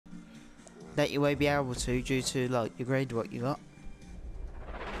that you won't be able to due to like your grade what you got.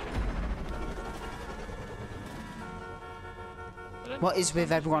 What is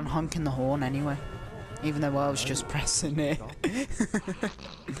with everyone honking the horn anyway? Even though I was just pressing it.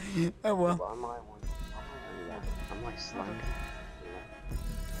 Oh well. But I'm like slank.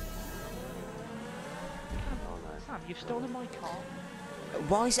 Sam, you've stolen my car.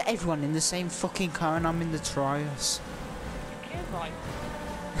 Why is everyone in the same fucking car and I'm in the Trios? Yeah, right.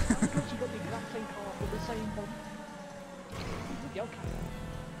 Because you got the exact same car with the same one. Yeah,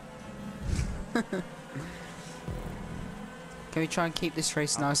 okay. Can we try and keep this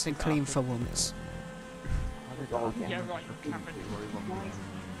race nice and clean for once? Yeah, right, Cameron.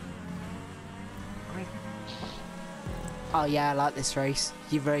 Oh yeah, I like this race.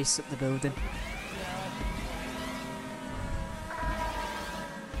 You've raced up the building.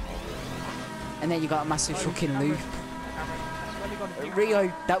 And then you got a massive fucking loop.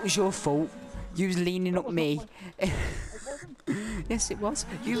 Rio, that was your fault. You was leaning up me. Yes, it was.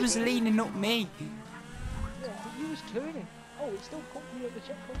 You was leaning up me. Yeah, but you was turning. Oh, it still caught me at the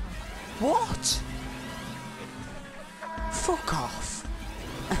checkpoint. What? Fuck off.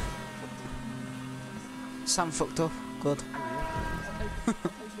 Sam fucked up. Good.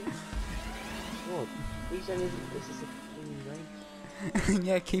 What? He said this is a clean race.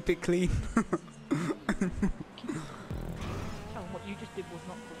 Yeah, keep it clean. Sam, what you just did was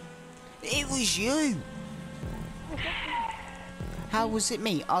not clean. It was you. How was it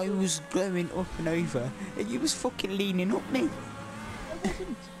me? I was going up and over, and you was fucking leaning up me. I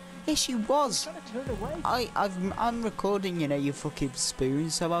wasn't. Yes, you was. I was trying to turn away. I'm recording, you know, you fucking spoon,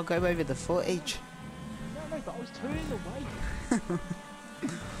 so I'll go over the footage. No, but I was turning away.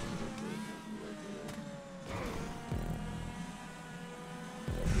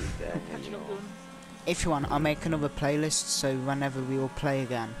 Catching up with him. If you want, I'll make another playlist, so whenever we all play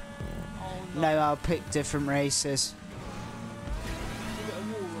again. Oh, No, I'll pick different races. You got a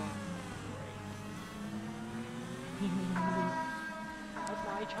wall run. That's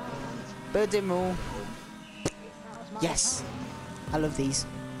my chance. Build them all. That's my Yes. I love these.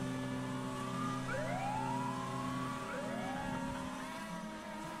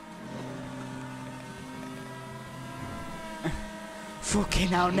 Fucking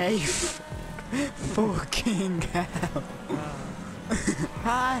hell, Nath. Fucking hell.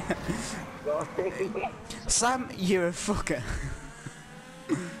 Hi. Sam, you're a fucker.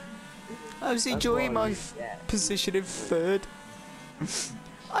 I was enjoying my position in third.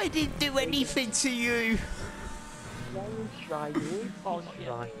 I didn't do anything to you. Don't try you. Oh, not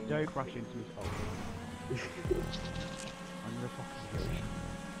yet. Don't crash into his hole. I'm gonna fucking kill you.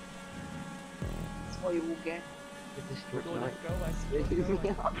 That's what you will get. With this strip Go night.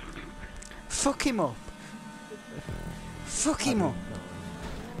 away. Fuck him up. Fuck him up.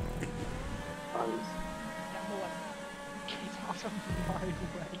 Get away. Get out of my way.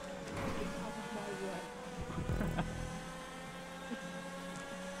 Get out of my way.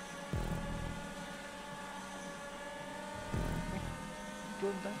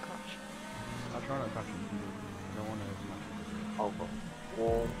 Don't crash. I'll try not to crash into you. I don't want to smash Oh,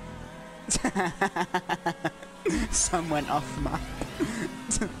 warm. Sam went off map.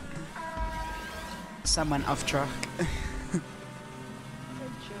 Sam went off track. Adventure.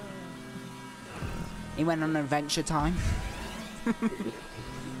 He went on adventure time. Get the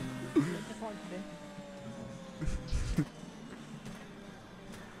point of it.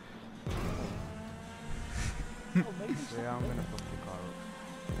 Oh, maybe So yeah, I'm gonna fuck your car up.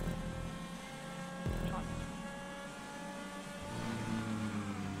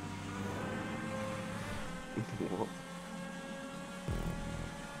 What?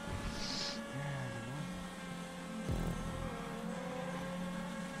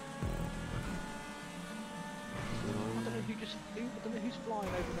 I don't know who's flying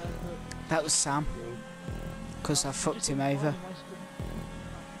over there, but That was Sam. Because I fucked him over.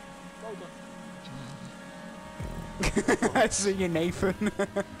 Well done. I see you, Nathan.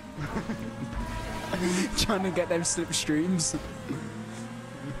 Trying to get them slipstreams.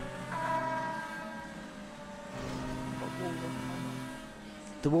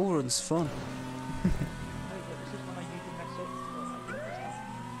 The wall run's fun. This is when I usually mess up.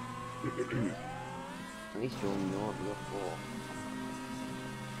 At least you're not your fault.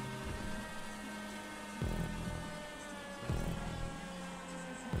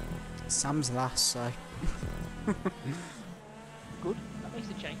 Sam's last, so Good. That makes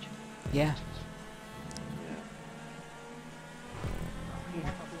a change. yeah. Yeah.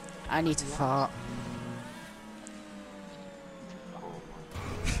 I need to fart.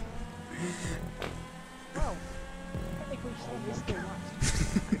 Well, technically, still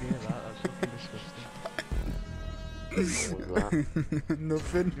last. I could hear that. That's fucking What was that?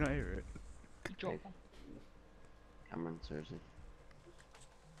 Nothing. Did you not hear it? You dropped one. Cameron, seriously.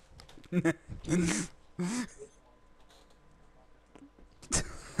 Yeah,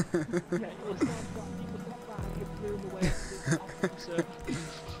 it was not that. It blew him away. So,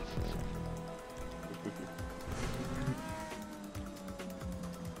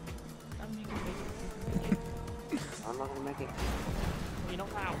 and you can make it. I'm not gonna make it. You're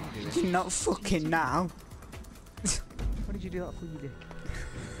not now. You're not fucking now. What did you do that for, you dick?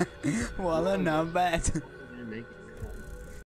 Well, I know, bad. I'm gonna make it.